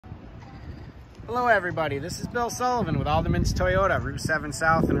Hello everybody, this is Bill Sullivan with Alderman's Toyota, Route 7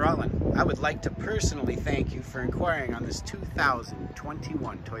 South in Rutland. I would like to personally thank you for inquiring on this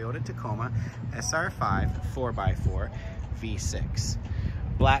 2021 Toyota Tacoma SR5 4x4 V6.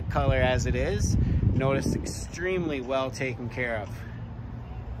 Black color as it is, notice extremely well taken care of.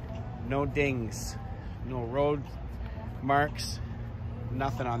 No dings, no road marks,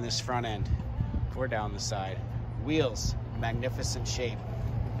 nothing on this front end or down the side. Wheels, magnificent shape.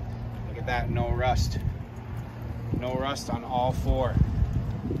 Look at that, no rust. No rust on all four.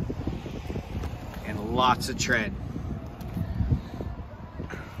 And lots of tread.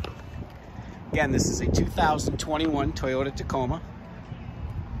 Again, this is a 2021 Toyota Tacoma.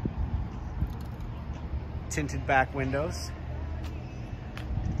 Tinted back windows.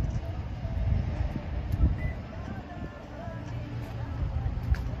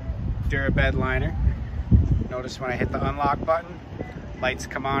 Durabed liner. Notice when I hit the unlock button, lights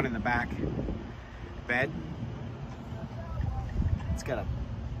come on in the back bed. It's got a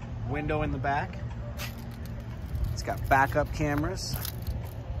window in the back. It's got backup cameras.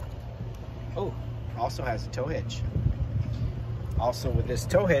 Oh, also has a tow hitch. Also with this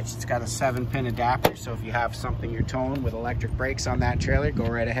tow hitch, it's got a 7-pin adapter. So if you have something you're towing with electric brakes on that trailer, go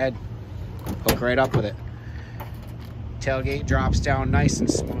right ahead. Hook right up with it. Tailgate drops down nice and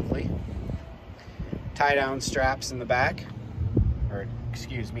smoothly. Tie-down straps in the back, or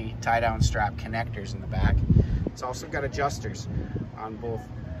excuse me, tie-down strap connectors in the back. It's also got adjusters on both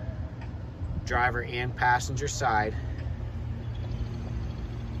driver and passenger side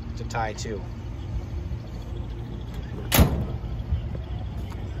to tie to.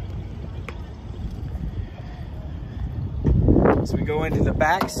 So we go into the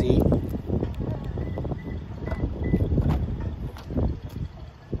back seat.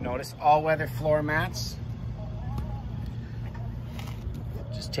 Notice all-weather floor mats.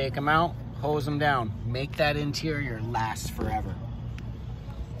 Just take them out, hose them down. Make that interior last forever.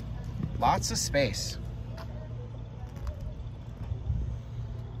 Lots of space.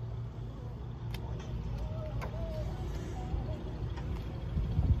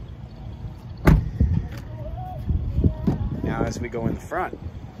 Now as we go in the front,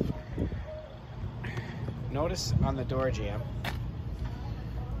 notice on the door jamb,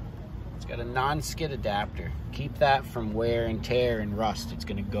 got a non-skid adapter. Keep that from wear and tear and rust. It's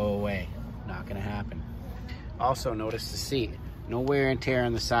gonna go away. Not gonna happen. Also notice the seat. No wear and tear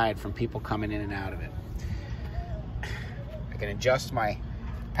on the side from people coming in and out of it. I can adjust my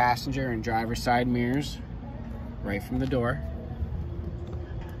passenger and driver side mirrors right from the door.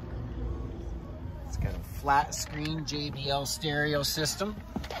 It's got a flat screen JBL stereo system.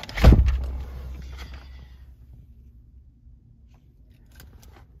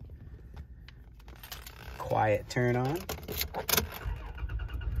 Quiet turn on.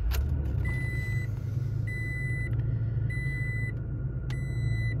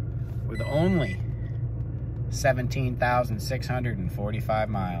 With only 17,645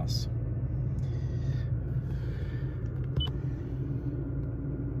 miles.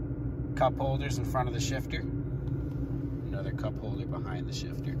 Cup holders in front of the shifter. Another cup holder behind the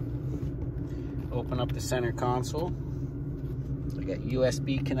shifter. Open up the center console. I got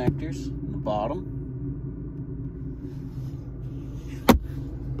USB connectors on the bottom.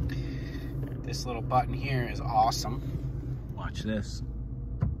 This little button here is awesome. Watch this.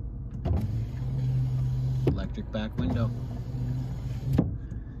 Electric back window.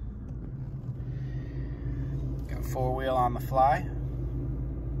 Got 4-wheel on the fly.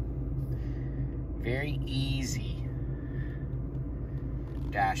 Very easy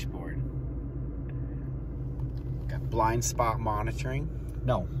dashboard. Got blind spot monitoring.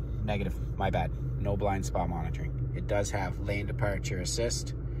 No, negative, my bad. No blind spot monitoring. It does have lane departure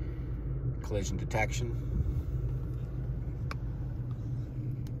assist. Collision detection.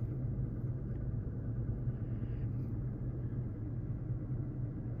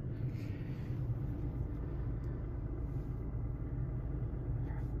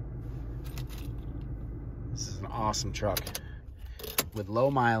 This is an awesome truck with low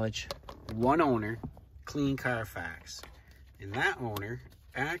mileage, one owner, clean Carfax. And that owner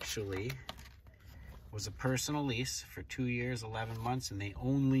actually was a personal lease for 2 years, 11 months, and they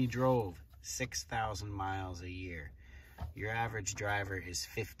only drove 6,000 miles a year. Your average driver is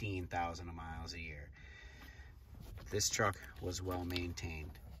 15,000 miles a year. This truck was well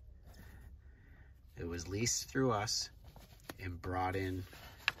maintained. It was leased through us and brought in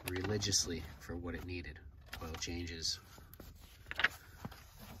religiously for what it needed. Oil changes,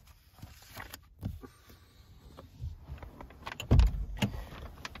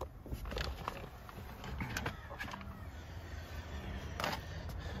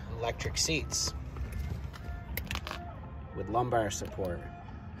 electric seats with lumbar support.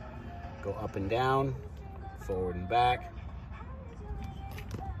 Go up and down, forward and back.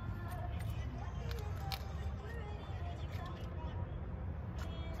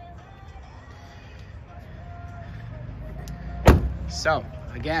 So,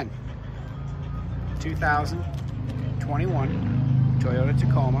 again, 2021 Toyota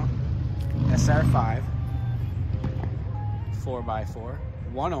Tacoma SR5, 4x4,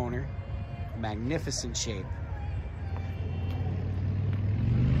 one owner, magnificent shape.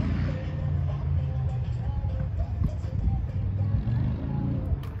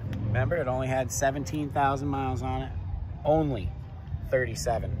 Remember, it only had 17,000 miles on it, only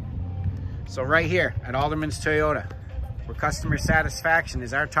 37. So right here at Alderman's Toyota, where customer satisfaction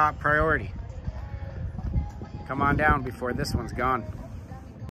is our top priority. Come on down before this one's gone.